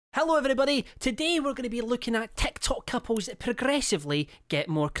Hello everybody, today we're going to be looking at TikTok couples that progressively get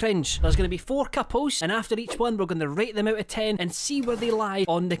more cringe. There's going to be 4 couples, and after each one we're going to rate them out of 10 and see where they lie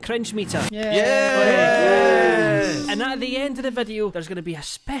on the cringe meter. Yes! And at the end of the video there's going to be a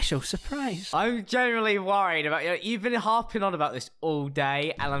special surprise. I'm generally worried about you've been harping on about this all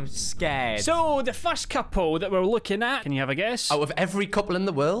day and I'm scared. So the first couple that we're looking at, can you have a guess? Out of every couple in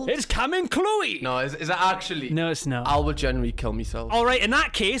the world? It's Cam and Chloe! No, is that actually? No, it's not. I will generally kill myself. Alright, in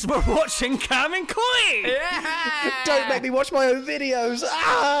that case, we're watching Cam and Chloe! Yeah! Don't make me watch my own videos!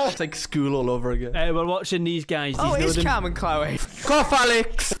 Ah! It's like school all over again. We're watching these guys. Oh, These it's Cam and Chloe. Cough,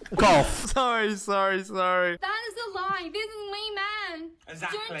 Alex! Cough! Sorry. That is a lie. This is my man.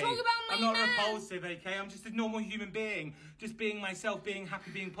 Exactly. Don't talk about my I'm not man. repulsive, okay? I'm just a normal human being. Just being myself, being happy,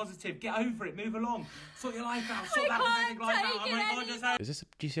 being positive. Get over it. Move along. Sort your life out. Sort that pathetic life out. Oh my God, just Is this a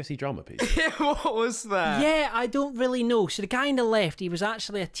GCSE drama piece? What was that? Yeah, I don't really know. So the guy on the left, he was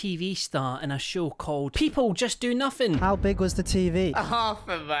actually a TV star in a show called People Just Do Nothing. How big was the TV? Half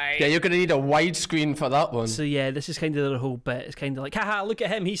of me. Yeah, you're gonna need a widescreen for that one. So yeah, this is kind of the whole bit. It's kind of like, haha, look at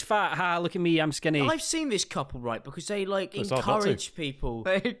him, he's fat. Haha, look at me, I'm skinny. I've seen this couple, right, because they like It's hard not to. encourage people.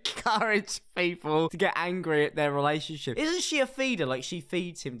 They encourage people to get angry at their relationship. Isn't she a feeder? Like she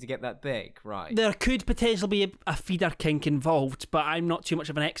feeds him to get that big, right? There could potentially be a feeder kink involved, but I'm not too much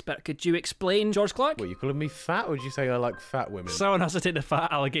of an expert. Could you explain, George Clark? What, you calling me fat, or did you say I like fat women? Someone has to take the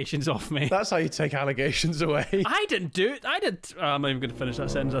fat allegations off me. That's how you take allegations away. I didn't do it. I'm not even going to finish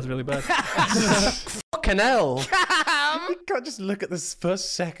that sentence. That's really bad. Fucking hell. You can't just look at this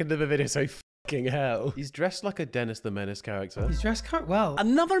first second of a video and say, fucking hell. He's dressed like a Dennis the Menace character. He's dressed quite well.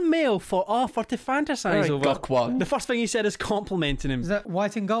 Another male for offer to fantasize over. Got one. The first thing he said is complimenting him. Is that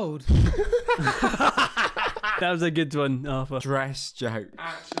white and gold? That was a good one, Arthur. Dress joke.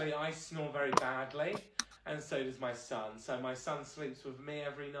 Actually, I snore very badly. And so does my son. So my son sleeps with me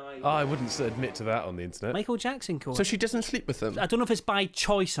every night. Oh, I wouldn't admit to that on the internet. Michael Jackson quote. So she doesn't sleep with him? I don't know if it's by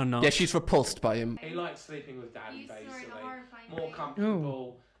choice or not. Yeah, she's repulsed by him. He likes sleeping with Daddy, You snore in a basically. horrifying More way.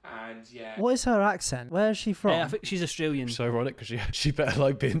 comfortable. And yeah. What is her accent? Where is she from? I think she's Australian. So ironic, because she better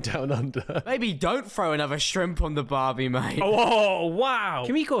like being down under. Maybe don't throw another shrimp on the Barbie, mate. Oh, wow.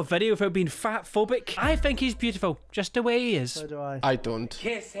 Can we go a video without being fat phobic? I think he's beautiful, just the way he is. So do I. I don't.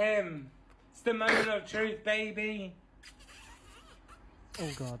 Kiss him. It's the moment of truth, baby. Oh,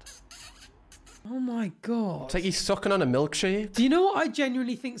 God. Oh, my God. It's like he's sucking on a milkshake. Do you know what I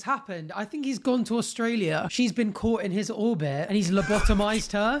genuinely think's happened? I think he's gone to Australia. She's been caught in his orbit and he's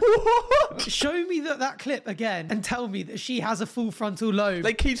lobotomized her. Show me that clip again and tell me that she has a full frontal lobe.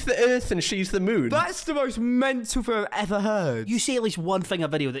 Like he's the earth and she's the moon. That's the most mental thing I've ever heard. You say at least one thing in a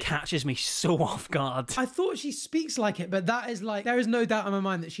video that catches me so off guard. I thought she speaks like it, but that is like, there is no doubt in my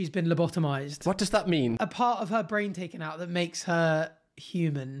mind that she's been lobotomized. What does that mean? A part of her brain taken out that makes her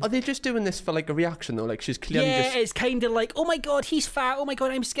human. Are they just doing this for like a reaction though? Like she's clearly just... it's kind of like, oh my God, he's fat. Oh my God,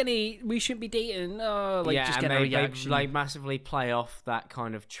 I'm skinny. We shouldn't be dating. Oh, like yeah, just and get a they reaction. like massively play off that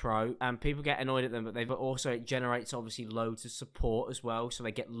kind of trope, and people get annoyed at them. But they've also it generates obviously loads of support as well, so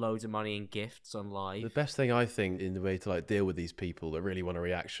they get loads of money and gifts on live. The best thing I think in the way to like deal with these people that really want a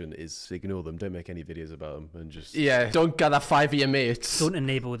reaction is ignore them. Don't make any videos about them and just... Yeah, don't gather 5 of your mates. Don't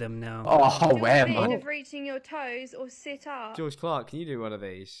enable them now. Oh, where, Afraid man? of reaching your toes or sit up. George Clark, can you do one of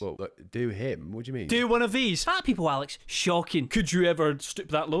these? Well, like, do him? What do you mean? Do one of these. Fat people, Alex. Shocking. Could you ever stoop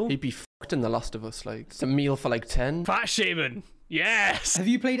that low? He'd be fucked in The Last of Us. Like, it's a meal for like 10. Fat shaming. Yes. Have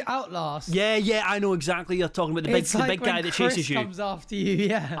you played Outlast? Yeah, I know exactly you're talking about. It's like the big guy when that Chris chases you. comes after you,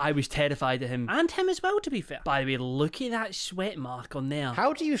 yeah. I was terrified of him. And him as well, to be fair. By the way, look at that sweat mark on there.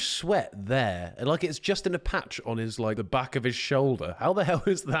 How do you sweat there? Like it's just in a patch on his like the back of his shoulder. How the hell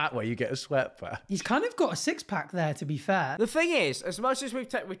is that where you get a sweat patch? He's kind of got a six-pack there, to be fair. The thing is, as much as we've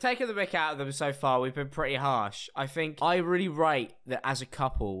taken the mick out of them so far, we've been pretty harsh. I think I really rate that as a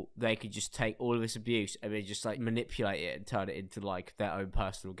couple, they could just take all of this abuse and they just like manipulate it and turn it into like their own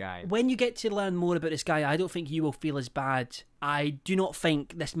personal game. When you get to learn more about this guy, I don't think you will feel as bad. I do not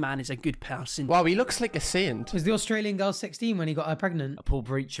think this man is a good person. Wow, he looks like a saint. Was the Australian girl 16 when he got her pregnant? A Paul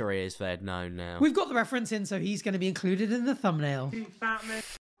Breacher is they're known now. We've got the reference in, so he's going to be included in the thumbnail. Fat man.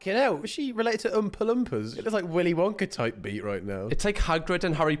 Fucking hell, is she related to Oompa Loompas? It looks like Willy Wonka type beat right now. It's like Hagrid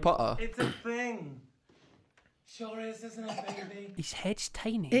and Harry Potter. It's a thing. Sure is, isn't it, baby? His head's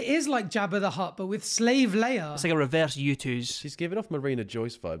tiny. It is like Jabba the Hutt, but with slave Leia. It's like a reverse U2's. She's giving off Marina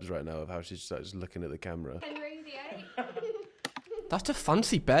Joyce vibes right now of how she's just looking at the camera. That's a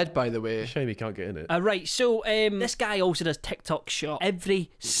fancy bed, by the way. Shame he can't get in it. Right, so this guy also does TikTok shop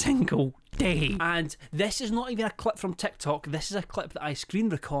every single day. And this is not even a clip from TikTok. This is a clip that I screen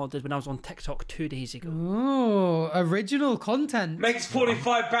recorded when I was on TikTok 2 days ago. Oh, original content. Makes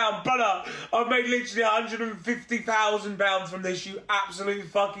 £45, brother. I've made literally £150,000 from this, you absolute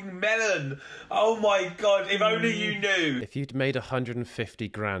fucking melon. Oh my God, if only you knew. If you'd made 150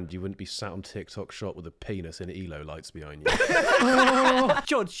 grand, you wouldn't be sat on TikTok shop with a penis and ELO lights behind you.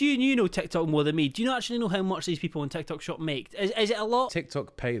 George, you know TikTok more than me. Do you not actually know how much these people on TikTok shop make? Is it a lot?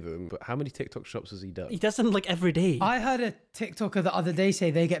 TikTok pay them, but how many TikTok shops has he done? He does them like every day. I heard a TikToker the other day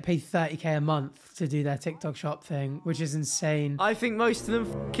say they get paid 30k a month to do their TikTok shop thing, which is insane. I think most of them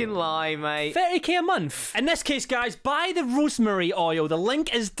fucking lie, mate. 30k a month. In this case, guys, buy the rosemary oil. The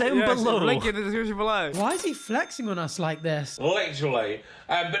link is down below. Link in the description below. Why is he flexing on us like this? Literally.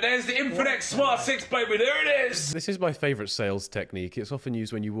 But there's the Infinix Smart 6, baby. There it is. This is my favourite sales technique. It's often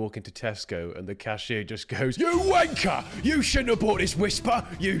used when you walk into Tesco and the cashier just goes, "You wanker! You shouldn't have bought this Whisper,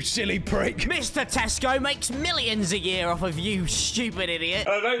 you silly prick!" Mr. Tesco makes millions a year off of you, stupid idiot.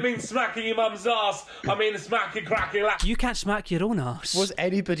 I don't mean smacking your mum's ass. I mean smacking cracking laugh. You can't smack your own ass. Was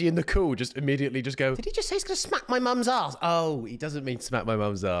anybody in the call just immediately just go, "Did he just say he's going to smack my mum's ass?" Oh, he doesn't mean smack my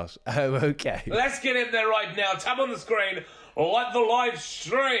mum's ass. Oh, okay. Let's get in there right now. Tap on the screen. Like the live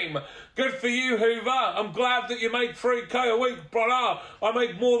stream. Good for you, Hoover. I'm glad that you make 3k a week, brother. I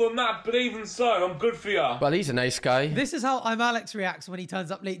make more than that, but even so, I'm good for you. Well, he's a nice guy. This is how I'm Alex reacts when he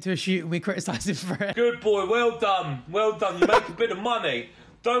turns up late to a shoot and we criticise him for it. Good boy. Well done. Well done. You make a bit of money.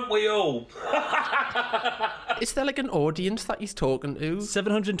 Don't we all? Is there like an audience that he's talking to?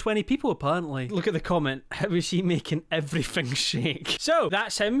 720 people apparently. Look at the comment. How is he making everything shake? So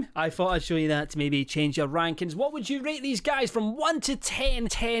that's him. I thought I'd show you that to maybe change your rankings. What would you rate these guys from 1 to 10?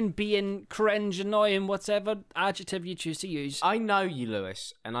 10 being cringe, annoying, whatever adjective you choose to use. I know you,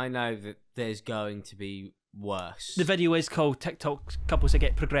 Lewis, and I know that there's going to be worse. The video is called TikTok Couples That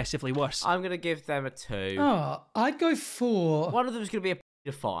Get Progressively Worse. I'm going to give them a 2. Oh, I'd go 4. One of them's going to be a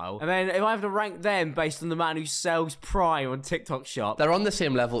pedophile. And then if I have to rank them based on the man who sells Prime on TikTok shop. They're on the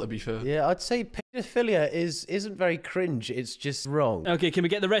same level, to be fair. Yeah, I'd say paedophilia isn't very cringe. It's just wrong. Okay, can we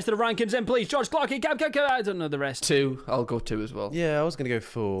get the rest of the rankings in, please? George Clarkey, I don't know the rest. 2. I'll go 2 as well. Yeah, I was going to go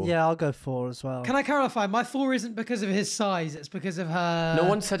 4. Yeah, I'll go 4 as well. Can I clarify? My 4 isn't because of his size, it's because of her... No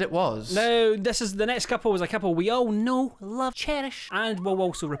one said it was. No, this is the next couple was a couple we all know, love, cherish, and will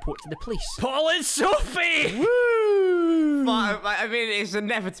also report to the police. Paul and Sophie! Woo! I mean, it's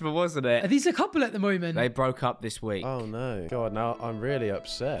inevitable, wasn't Are it? these a couple at the moment? They broke up this week. Oh no. God, now I'm really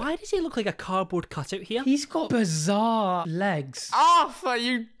upset. Why does he look like a cardboard cutout here? He's got bizarre legs. Arthur,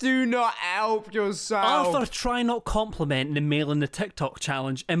 you do not help yourself. Arthur, try not complimenting the male in the TikTok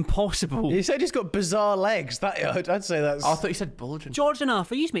challenge. Impossible. He said he's got bizarre legs. I'd say that's... I thought you said bulging. George and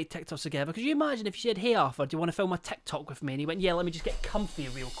Arthur, you make TikToks together. Could you imagine if you said, "Hey Arthur, do you want to film a TikTok with me?" And he went, "Yeah, let me just get comfy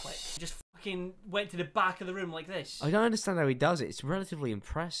real quick." Just fucking went to the back of the room like this. I don't understand how he does it. It's relatively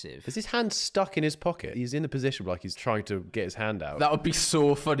impressive. Is his hand stuck in his pocket? He's in a position like he's trying to get his hand out. That would be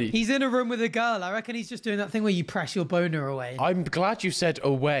so funny. He's in a room with a girl. I reckon he's just doing that thing where you press your boner away. I'm glad you said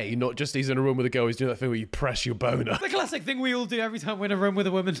away, not just he's in a room with a girl. He's doing that thing where you press your boner. The classic thing we all do every time we're in a room with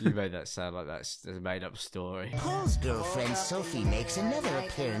a woman. You made that sound like that's a made-up story. Paul's girlfriend Sophie makes another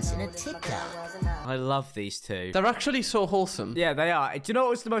appearance in a TikTok. I love these two. They're actually so wholesome. Yeah, they are. Do you know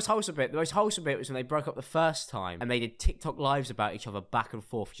what was the most wholesome bit? The most wholesome bit was when they broke up the first time and they did TikTok lives about each other back and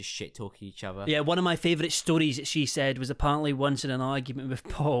forth, just shit-talking each other. Yeah, one of my favourite stories that she said was apparently once in an argument with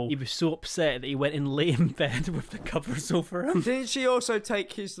Paul, he was so upset that he went and lay in bed with the covers over him. Didn't she also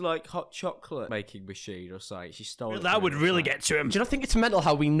take his, like, hot chocolate making machine or something? She stole it. That would really get to him. Do you not think it's mental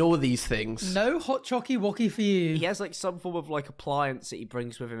how we know these things? No hot chocky wocky for you. He has, like, some form of, like, appliance that he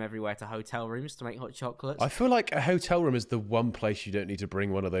brings with him everywhere to hotel rooms to make hot chocolates. I feel like a hotel room is the one place you don't need to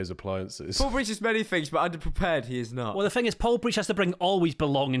bring one of those appliances. Paul bridges many things, but underprepared he is not. Well, the thing is, Paul Breach has to bring all his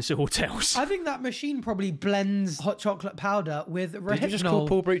belongings to hotels. I think that machine probably blends hot chocolate powder with Rohypnol. Did you just call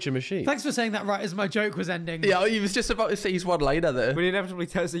Paul Breach a machine? Thanks for saying that right as my joke was ending. Yeah, he was just about to say his one-liner there. When he inevitably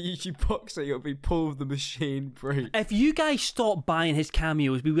tells a YouTube boxer it'll be Paul the Machine Breach. If you guys stop buying his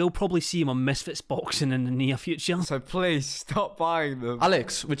cameos, we will probably see him on Misfits Boxing in the near future. So please, stop buying them.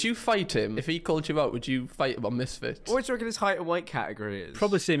 Alex, would you fight him? If he called you out, would you fight him on Misfits? What do you reckon his height and weight category is?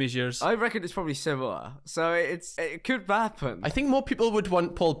 Probably same as yours. I reckon it's probably similar. So it could happen. I think more people would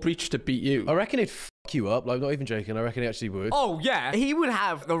want Paul Breach to beat you. I reckon he'd f you up. Like, I'm not even joking. I reckon he actually would. Oh, yeah. He would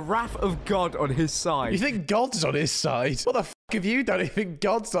have the wrath of God on his side. You think God's on his side? What the f have you done if you think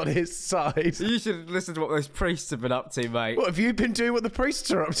God's on his side? You should listen to what those priests have been up to, mate. What, have you been doing what the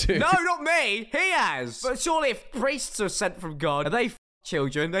priests are up to? No, not me. He has. But surely if priests are sent from God, are they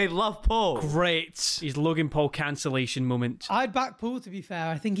children. They love Paul. Great. He's Logan Paul cancellation moment. I'd back Paul, to be fair.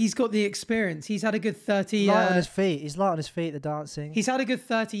 I think he's got the experience. He's had a good 30... Light on his feet. He's light on his feet, the dancing. He's had a good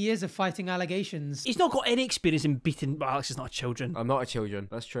 30 years of fighting allegations. He's not got any experience in beating... Well, Alex is not a children. I'm not a children.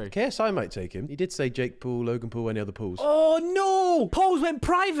 That's true. KSI might take him. He did say Jake Paul, Logan Paul, any other Pauls. Oh, no. Paul's went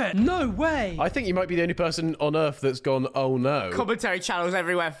private. No way. I think you might be the only person on Earth that's gone, oh no. Commentary channels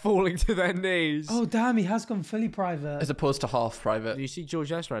everywhere falling to their knees. Oh, damn. He has gone fully private. As opposed to half private. Do you see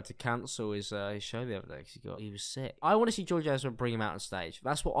George Ezra had to cancel his show the other day because he was sick? I want to see George Ezra bring him out on stage.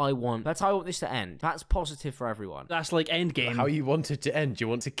 That's what I want. That's how I want this to end. That's positive for everyone. That's like Endgame. How you want it to end? Do you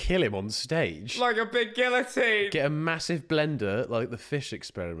want to kill him on stage? Like a big guillotine. Get a massive blender, like the fish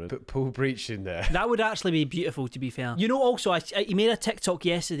experiment, put Paul Breach in there. That would actually be beautiful, to be fair. You know, also, he made a TikTok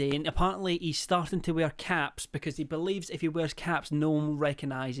yesterday, and apparently he's starting to wear caps because he believes if he wears caps, no one will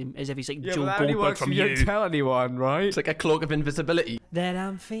recognise him, as if he's like Joe Goldberg from You. You don't tell anyone, right? It's like a cloak of invisibility. That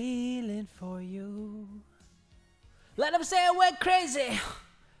I'm feeling for you. Let them say I went crazy.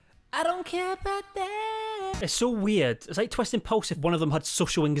 I don't care about that. It's so weird. It's like Twist and Pulse if one of them had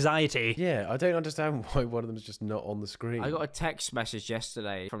social anxiety. Yeah, I don't understand why one of them is just not on the screen. I got a text message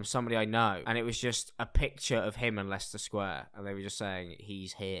yesterday from somebody I know, and it was just a picture of him in Leicester Square, and they were just saying,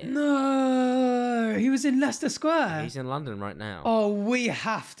 he's here. No, he was in Leicester Square. He's in London right now. Oh, we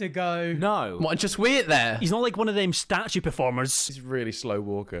have to go. No. What, just wait there? He's not like one of them statue performers. He's a really slow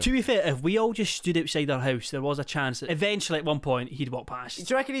walker. To be fair, if we all just stood outside our house, there was a chance that eventually at one point he'd walk past.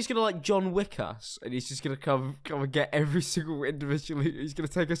 Do you reckon he's gonna like John Wick us, and he's just gonna come and get every single individual? He's gonna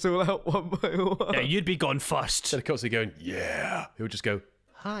take us all out one by one. Yeah, you'd be gone first. Instead of constantly going, yeah, he'll just go,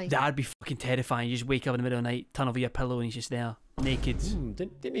 Hi. That'd be fucking terrifying. You just wake up in the middle of the night, turn over your pillow, and he's just there, naked.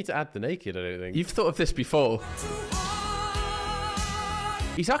 Didn't need to add the naked, I don't think. You've thought of this before.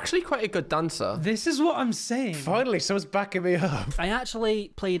 He's actually quite a good dancer. This is what I'm saying. Finally, someone's backing me up. I actually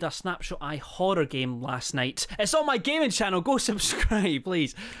played a Snapshot Eye horror game last night. It's on my gaming channel. Go subscribe,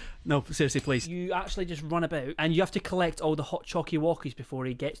 please. No, seriously, please. You actually just run about, and you have to collect all the hot chalky walkies before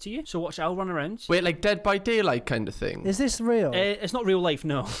he gets to you. So watch, I'll run around. Wait, like Dead by Daylight kind of thing? Is this real? It's not real life,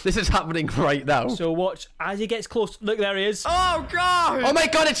 no. This is happening right now. So watch, as he gets close, look, there he is. Oh god! Oh my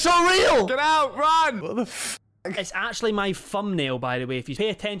god, it's so real! Get out, run! What the f... It's actually my thumbnail, by the way. If you pay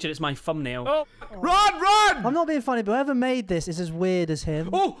attention, it's my thumbnail. Oh, Run! I'm not being funny, but whoever made this is as weird as him.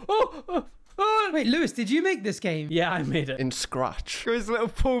 oh. Wait, Lewis, did you make this game? Yeah, I made it. In Scratch. His little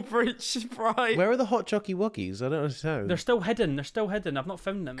Paul Breach sprite. Where are the hot jockey wokkies? I don't understand. They're still hidden. I've not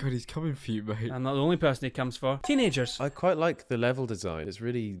found them. God, he's coming for you, mate. I'm not the only person he comes for. Teenagers. I quite like the level design. It's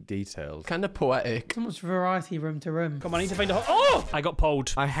really detailed. Kind of poetic. So much variety room to room. Come on, I need to find a hot... Oh! I got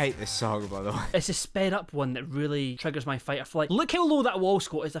pulled. I hate this song, by the way. It's a sped up one that really triggers my fight or flight. Look how low that wall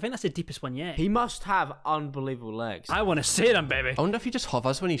squat is. I think that's the deepest one yet. He must have unbelievable legs. I want to see them, baby. I wonder if he just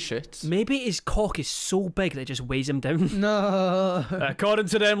hovers when he shits. Maybe his cock is so big that it just weighs him down. No. According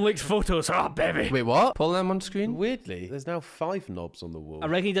to them leaked photos. Oh, baby. Wait, what? Pull them on screen? Weirdly, there's now 5 knobs on the wall. I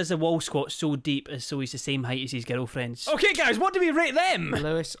reckon he does the wall squat so deep as so he's the same height as his girlfriends. Okay, guys, what do we rate them?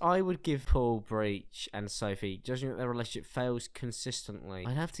 Lewis, I would give Paul Breach and Sophie, judging that their relationship fails consistently,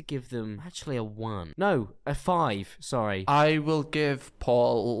 I'd have to give them actually a 1. No, a 5. Sorry. I will give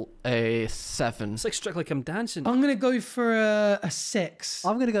Paul a 7. It's like Strictly Come Dancing. I'm going to go for a 6.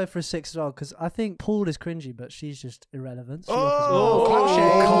 I'm going to go for a 6 as well, because I think Paul is cringy, but she's just irrelevant. She Clout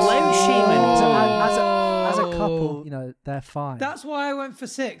shaming. So as a couple, you know, they're fine. That's why I went for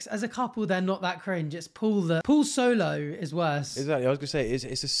 6. As a couple, they're not that cringe. It's Paul solo is worse. Exactly. I was going to say,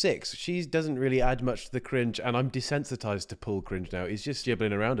 it's a 6. She doesn't really add much to the cringe, and I'm desensitized to Paul cringe now. He's just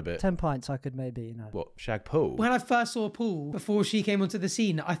jibbling around a bit. 10 pints, I could maybe, you know. What, shag Paul? When I first saw Paul, before she came onto the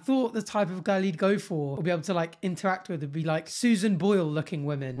scene, I thought the type of girl he'd go for, or be able to like interact with, would be like Susan Boyle looking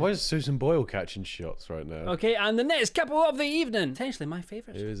women. Why is Susan Boyle catching shots right now? Okay, and the next couple of the evening. Potentially my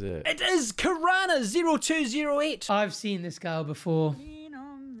favourite. Who is it? It is Karana0208. I've seen this girl before.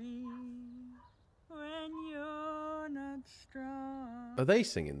 Are they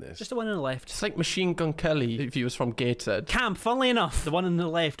singing this? Just the one on the left. It's like Machine Gun Kelly if he was from Gateshead. Cam, funnily enough, the one on the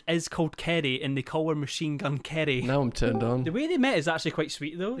left is called Kerry, and they call her Machine Gun Kerry. Now I'm turned on. The way they met is actually quite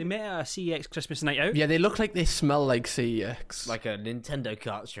sweet, though. They met at a CEX Christmas night out. Yeah, they look like they smell like CEX. Like a Nintendo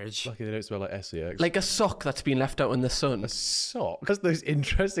cartridge. Lucky they don't smell like SEX. Like a sock that's been left out in the sun. a sock? That's those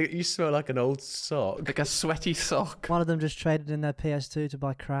interesting. You smell like an old sock. Like a sweaty sock. One of them just traded in their PS2 to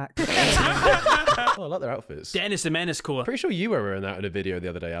buy crack. Oh, I like their outfits. Dennis the Menace core. Pretty sure you were wearing that in a video the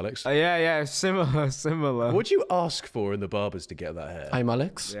other day, Alex. Yeah, similar. What'd you ask for in the barbers to get that hair? I'm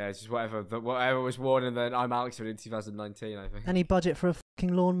Alex. Yeah, it's just whatever was worn, and then I'm Alex in 2019, I think. Any budget for a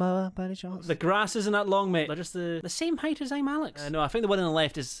fucking lawnmower by any chance? The grass isn't that long, mate. They're just the same height as I'm Alex. No, I think the one on the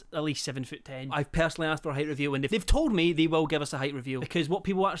left is at least 7'10". I've personally asked for a height review, and they've told me they will give us a height review, because what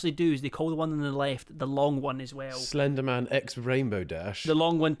people actually do is they call the one on the left the long one as well. Slenderman X Rainbow Dash. The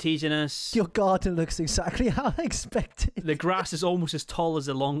long one teasing us. Your garden looks exactly how I expected. The grass is almost as tall as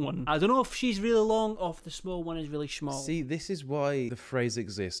the long one. I don't know if she's really long or if the small one is really small. See, this is why the phrase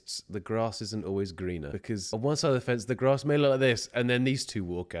exists, the grass isn't always greener. Because on one side of the fence, the grass may look like this, and then these two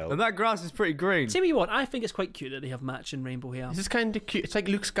walk out. And that grass is pretty green. Tell me what, I think it's quite cute that they have matching rainbow hair. This is kind of cute. It's like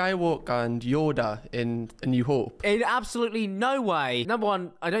Luke Skywalker and Yoda in A New Hope. In absolutely no way. Number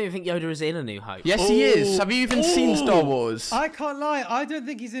one, I don't even think Yoda is in A New Hope. Yes, he is. Have you even seen Star Wars? I can't lie, I don't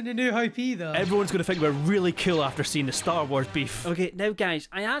think he's in A New Hope either. Everyone's going to think we're really cool after seeing the Star Wars beef. Okay, now guys,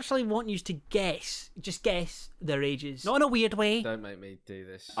 I actually want you to guess, just guess their ages. Not in a weird way. Don't make me do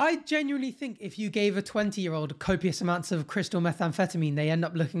this. I genuinely think if you gave a 20-year-old copious amounts of crystal methamphetamine, they end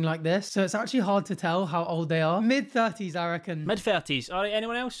up looking like this. So it's actually hard to tell how old they are. Mid-30s, I reckon. Mid-30s. All right,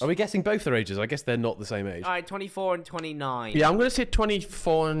 anyone else? Are we guessing both their ages? I guess they're not the same age. All right, 24 and 29. Yeah, I'm going to say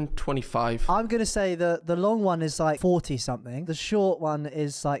 24 and 25. I'm going to say the long one is like 40-something. The short one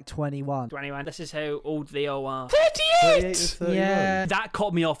is like 21. 21. This is how old they all are. 38! Yeah. That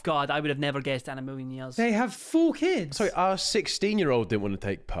caught me off guard. I would have never guessed that in a million years. They have 4 kids. Sorry, our 16-year-old didn't want to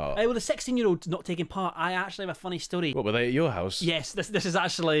take part. Well, the 16-year-old's not taking part. I actually have a funny story. What, were they at your house? Yes, this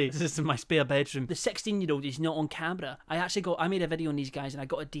is my spare bedroom. The 16-year-old is not on camera. I made a video on these guys and I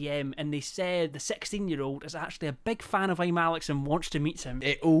got a DM and they said the 16-year-old is actually a big fan of I'm Alex and wants to meet him.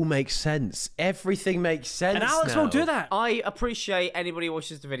 It all makes sense. Everything makes sense. And Alex now. won't do that. I appreciate anybody who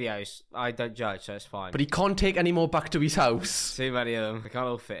watches the videos. I don't judge, so it's fine. But he can't take any more back to his house. Too many of them. They can't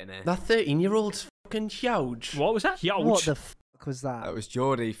all fit in here. That 13-year-old's fucking huge. What was that? Huge. What the fuck was that? That was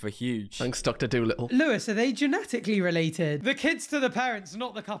Geordie for huge. Thanks, Dr. Doolittle. Lewis, are they genetically related? The kids to the parents,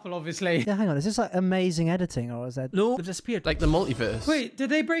 not the couple, obviously. Yeah, hang on. Is this like amazing editing or is that... No, they've disappeared. Like the multiverse. Wait, did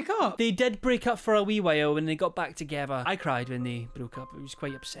they break up? They did break up for a wee while when they got back together. I cried when they broke up. It was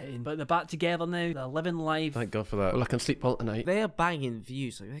quite upsetting. But they're back together now. They're living life. Thank God for that. Well, I can sleep well tonight. They are banging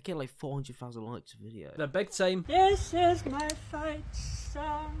views. Like, they get like 400,000 likes a video. They're big time. This is my fight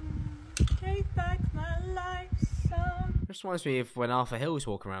song. Take back my life song. Just reminds me of when Arthur Hill was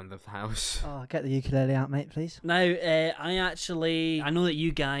walking around the house. Oh, get the ukulele out, mate, please. Now, I know that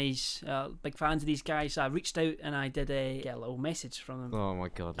you guys are big fans of these guys. So I reached out and I did get a little message from them. Oh my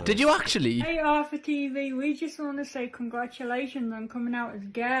God. Did you actually? Hey Arthur TV, we just want to say congratulations on coming out as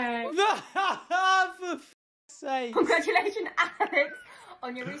gay. For f***'s sake. Congratulations, Alex,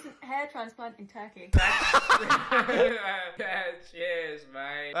 on your recent hair transplant in Turkey. Cheers,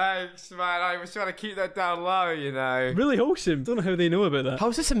 mate. Thanks, man. I was trying to keep that down low, you know. Really wholesome. Don't know how they know about that.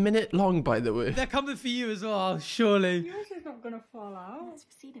 How's this a minute long, by the way? They're coming for you as well, surely. Yours is not going to fall out. That's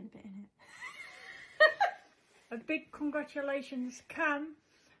receding bit in it. A big congratulations, Cam,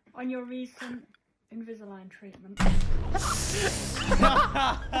 on your recent Invisalign treatment.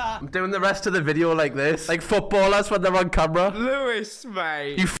 I'm doing the rest of the video like this. Like footballers when they're on camera. Lewis,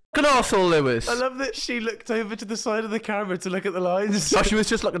 mate. You fucking arsehole, Lewis. I love that she looked over to the side of the camera to look at the lines. Oh, she was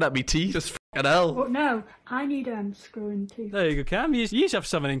just looking at me teeth. Just fucking hell. But no, I need screwing too. There you go, Cam. You have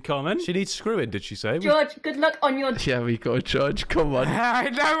something in common. She needs screwing, did she say? George, good luck on your... Yeah, we go, George. Come on. I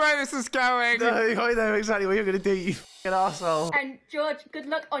know where this is going. No, I know exactly what you're going to do, you fucking arsehole. And George, good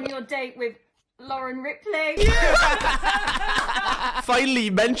luck on your date with Lauren Ripley. Finally, he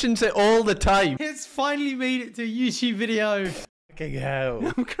mentions it all the time. It's finally made it to a YouTube video. Fucking hell.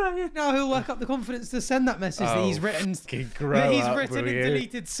 I'm crying. Now he'll work up the confidence to send that message that he's written. And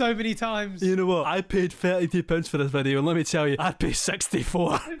deleted so many times. You know what? I paid £32 for this video, and let me tell you, I'd pay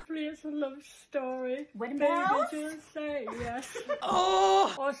 64. Hopefully it's a love story. Wedding Baby, bells? just say yes.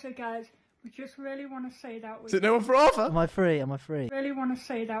 Oh! Also, guys, we just really want to say that Is it no one for Arthur? Am I free? Am I free? really want to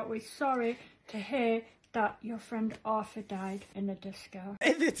say that we're sorry to hear that your friend Arthur died in the disco.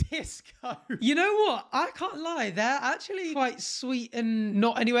 In the disco. You know what? I can't lie. They're actually quite sweet and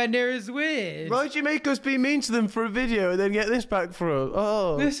not anywhere near as weird. Why'd you make us be mean to them for a video and then get this back for us?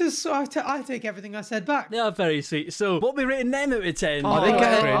 Oh. This is so... I take everything I said back. They are very sweet. So, what we rating them out of 10? Oh, they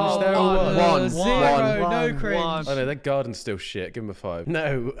get cringe. They're a one. Zero. No One. cringe. Oh no, their garden's still shit. Give them a 5.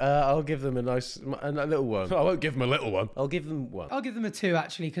 No, I'll give them a little one. I won't give them a little one. I'll give them 1. I'll give them a 2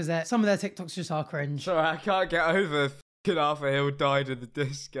 actually, because some of their TikToks just are cringe. Sorry, I can't get over Arthur Hill died in the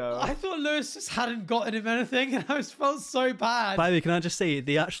disco. I thought Lewis just hadn't gotten him anything, and I felt so bad. By the way, can I just say,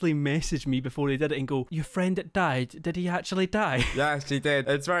 they actually messaged me before they did it and go, your friend that died, did he actually die? Yes, he did.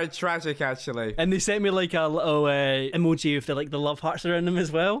 It's very tragic, actually. And they sent me like a little emoji with the love hearts around him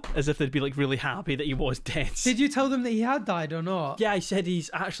as well, as if they'd be like really happy that he was dead. Did you tell them that he had died or not? Yeah, I said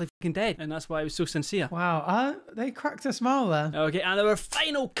he's actually fucking dead, and that's why I was so sincere. Wow, they cracked a smile there. Okay, and our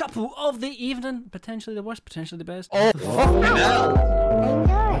final couple of the evening, potentially the worst, potentially the best. Oh, fucking hell.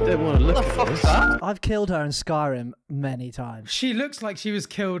 I don't want to look at this. I've killed her in Skyrim many times. She looks like she was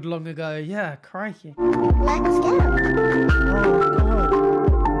killed long ago. Yeah, crikey. Let's go.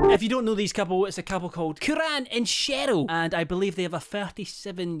 If you don't know these couple, it's a couple called Kuran and Cheryl, and I believe they have a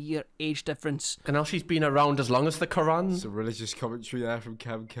 37-year age difference. And now she's been around as long as the Quran. Some religious commentary there from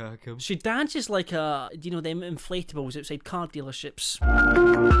Cam Kirkham. She dances like them inflatables outside car dealerships.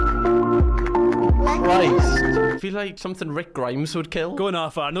 Christ. I feel like something Rick Grimes would kill. Go on,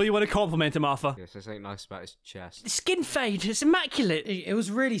 Arthur. I know you want to compliment him, Arthur. Yes, there's something nice about his chest. The skin fade. It's immaculate. It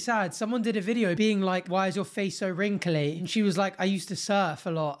was really sad. Someone did a video being like, why is your face so wrinkly? And she was like, I used to surf a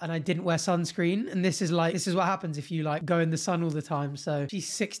lot and I didn't wear sunscreen. And this is what happens if you go in the sun all the time. So she's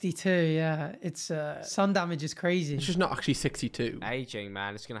 62. Yeah, it's sun damage is crazy. She's not actually 62. Aging,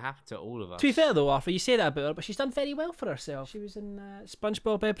 man. It's going to happen to all of us. To be fair though, Arthur, you say that about her, but she's done very well for herself. She was in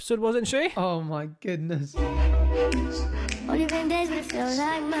SpongeBob episode, wasn't she? Oh my goodness. Only been days, but it feels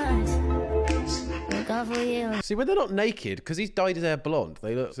like months. Look out for you. See, when they're not naked, because he's dyed his hair blonde,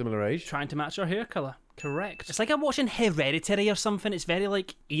 they look similar age. Trying to match her hair colour. Correct. It's like I'm watching Hereditary or something. It's very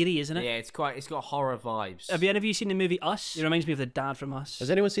eerie, isn't it? Yeah, it's got horror vibes. Have any of you seen the movie Us? It reminds me of the dad from Us.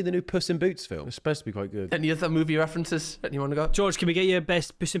 Has anyone seen the new Puss in Boots film? It's supposed to be quite good. Any other movie references that you want to go? George, can we get your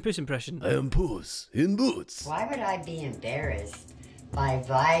best Puss in Puss impression? I am Puss in Boots. Why would I be embarrassed by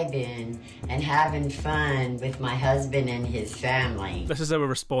vibing and having fun with my husband and his family? This is our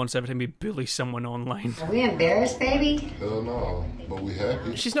response every time we bully someone online. Are we embarrassed, baby? Hell no, but we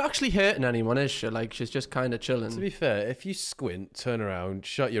happy. She's not actually hurting anyone, is she? Like, she's just kind of chilling. To be fair, if you squint, turn around,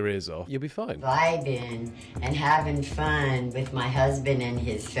 shut your ears off, you'll be fine. Vibing and having fun with my husband and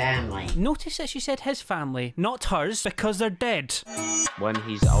his family. Notice that she said his family, not hers, because they're dead. When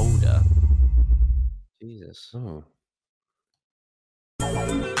he's older. Jesus. Oh.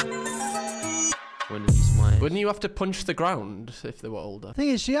 When he's my... Wouldn't you have to punch the ground if they were older? The thing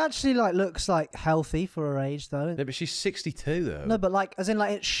is, she actually looks healthy for her age, though. No, but she's 62 though. No, but as in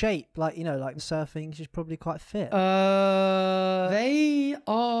its shape, like surfing, she's probably quite fit. They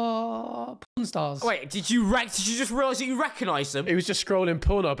are porn stars. Wait, did you just realise that you recognise them? He was just scrolling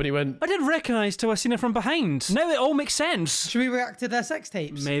Pornhub and he went, I didn't recognise till I seen her from behind. Now it all makes sense. Should we react to their sex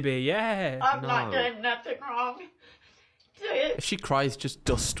tapes? Maybe, yeah. I'm not doing nothing wrong. If she cries, just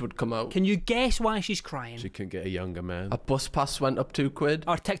dust would come out. Can you guess why she's crying? she couldn't get a younger man. A bus pass went up £2.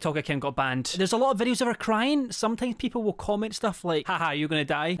 Our TikTok account got banned. There's a lot of videos of her crying. Sometimes people will comment stuff like, haha, you're gonna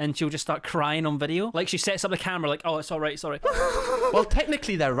die, and she'll just start crying on video. Like she sets up the camera like, oh, it's alright, it's alright. Well,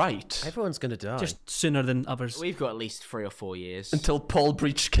 technically they're right. Everyone's gonna die. Just sooner than others. We've got at least 3 or 4 years. Until Paul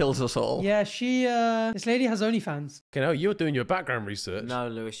Breach kills us all. Yeah, this lady has OnlyFans. Okay, now you're doing your background research. No,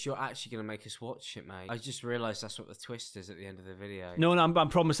 Lewis, you're actually going to make us watch it, mate. I just realised that's what the twist is at the end of the video. No, I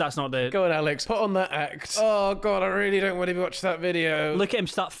promise that's not the... Go on, Alex, put on that act. Oh, God, I really don't want to watch that video. Look at him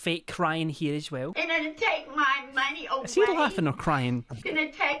start fake crying here as well. They're gonna take my money away. Is he laughing or crying? It's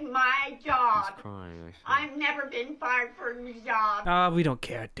gonna take my job. He's crying, I've never been fired for a job. Ah, we don't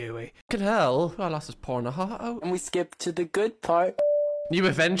care, do we? Fucking hell. Our lass is pouring her heart out. And we skip to the good part. New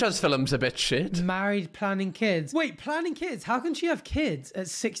Avengers film's a bit shit. Married, planning kids. Wait, planning kids? How can she have kids at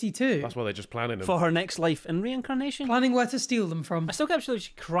 62? That's why they're just planning them. For her next life in reincarnation? Planning where to steal them from. I still can't believe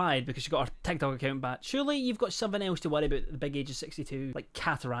she cried because she got her TikTok account back. Surely you've got something else to worry about at the big age of 62, like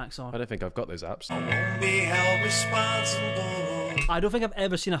cataracts or... I don't think I've got those apps. I won't be held responsible. I don't think I've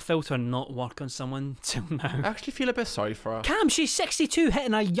ever seen a filter not work on someone till now. I actually feel a bit sorry for her. Cam, she's 62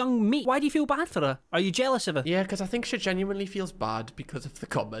 hitting a young meat. Why do you feel bad for her? Are you jealous of her? Yeah, because I think she genuinely feels bad because of the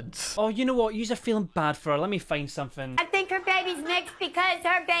comments. Oh, you know what? You're feeling bad for her. Let me find something. I think her baby's mixed because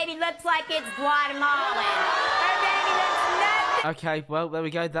her baby looks like it's Guatemalan. Her baby looks nothing. Okay, well, there we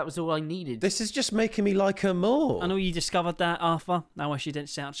go. That was all I needed. This is just making me like her more. I know you discovered that, Arthur. I wish you didn't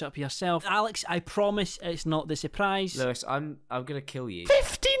search up yourself. Alex, I promise it's not the surprise. Lewis, I'm gonna kill you.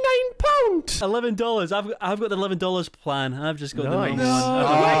 £59! $11. I've got the $11 plan. I've just got Nice. the No.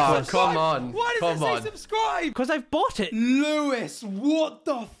 normal one. Oh, come on. Why does it say subscribe? Because I've bought it. Lewis, what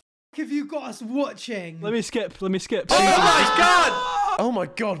the f have you got us watching? Let me skip. Oh my god! Oh my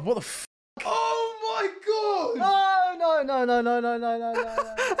God, what the f? Oh my god! No.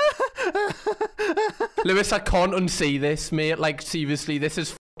 Lewis, I can't unsee this, mate. Like, seriously, this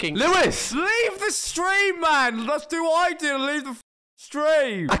is fucking... Lewis! Leave the stream, man! Let's do what I do, leave the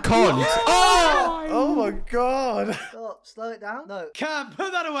stream! I can't. Oh my god. Stop, slow it down. No. Cam,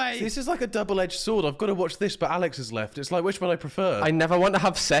 put that away. This is like a double-edged sword. I've got to watch this, but Alex has left. It's like, which one I prefer? I never want to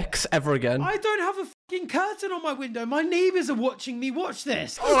have sex ever again. I don't have a fucking curtain on my window. My neighbours are watching me watch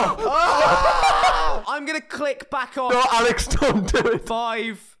this. I'm gonna click back on. No, Alex, don't do it.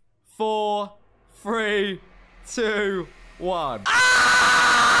 5, 4, 3, 2, 1. No!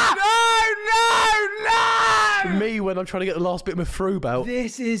 Me when I'm trying to get the last bit of my fruit out.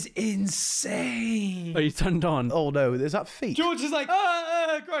 This is insane. Are you turned on? Oh no, is that feet? George is like,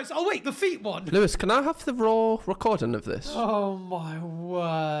 gross. Oh wait, the feet one. Lewis, can I have the raw recording of this? Oh my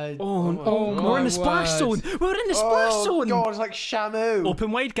word. We're in the splash zone. We're in the splash zone. God, it's like Shamu.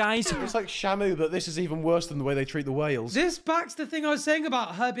 Open wide, guys. It's like Shamu, but this is even worse than the way they treat the whales. This backs the thing I was saying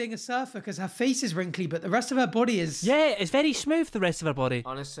about her being a surfer because her face is wrinkly, but the rest of her body is... Yeah, it's very smooth, the rest of her body.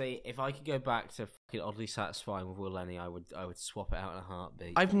 Honestly, if I could go back to fucking Oddly Satisfying with Will Lenny, I would swap it out in a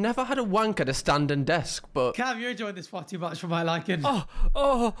heartbeat. I've never had a wank at a standing desk, but... Cam, you're enjoying this far too much for my liking.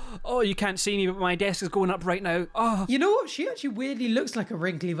 Oh, you can't see me, but my desk is going up right now. Oh. You know what? She actually weirdly looks like a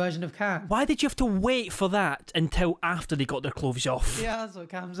wrinkly version of Cam. Why did you have to wait for that until after they got their clothes off? Yeah, that's what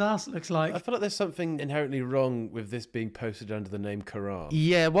Cam's ass looks like. I feel like there's something inherently wrong with this being posted under the name Quran.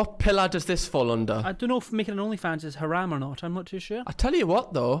 Yeah, what pillar does this fall under? I don't know if making an OnlyFans is haram or not. I'm not too sure. I tell you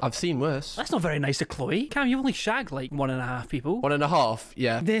what, though, I've seen worse. That's not very nice of Chloe. Cam, you've only shagged like 1.5 people. 1.5,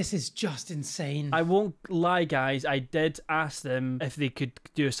 yeah. This is just insane. I won't lie, guys. I did ask them if they could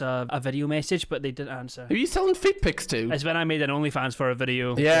do us a video message, but they didn't answer. Who are you selling feet pics to? It's when I made an OnlyFans for a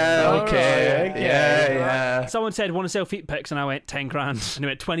video. Yeah, okay. Yeah. Someone said, want to sell feet pics? And I went, 10 grand. And they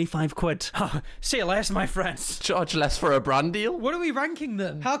went, 25 quid. Say less, my friends. Charge less for a brand deal? What are we ranking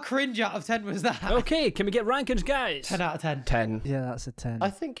them? How cringe out of 10 was that? Okay, can we get rankings, guys? 10 out of 10. 10. Yeah, that's a 10. I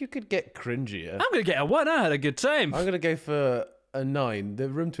think you could get cringier. I'm going to get a 1. I had a good time. I'm going to go for a 9.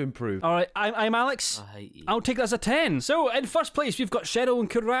 There's room to improve. All right, I'm Alex. I hate you. I'll take that as a 10. So, in first place, we've got Cheryl and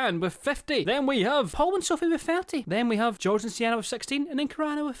Kuran with 50. Then we have Paul and Sophie with 30. Then we have George and Sienna with 16. And then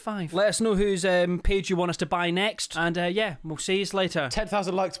Kurana with 5. Let us know whose page you want us to buy next. And yeah, we'll see you later.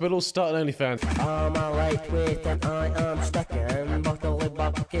 10,000 likes, but we'll start an OnlyFans. On my right with and I am stacking. Bottle of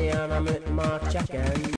vodka and I'm eating my chicken.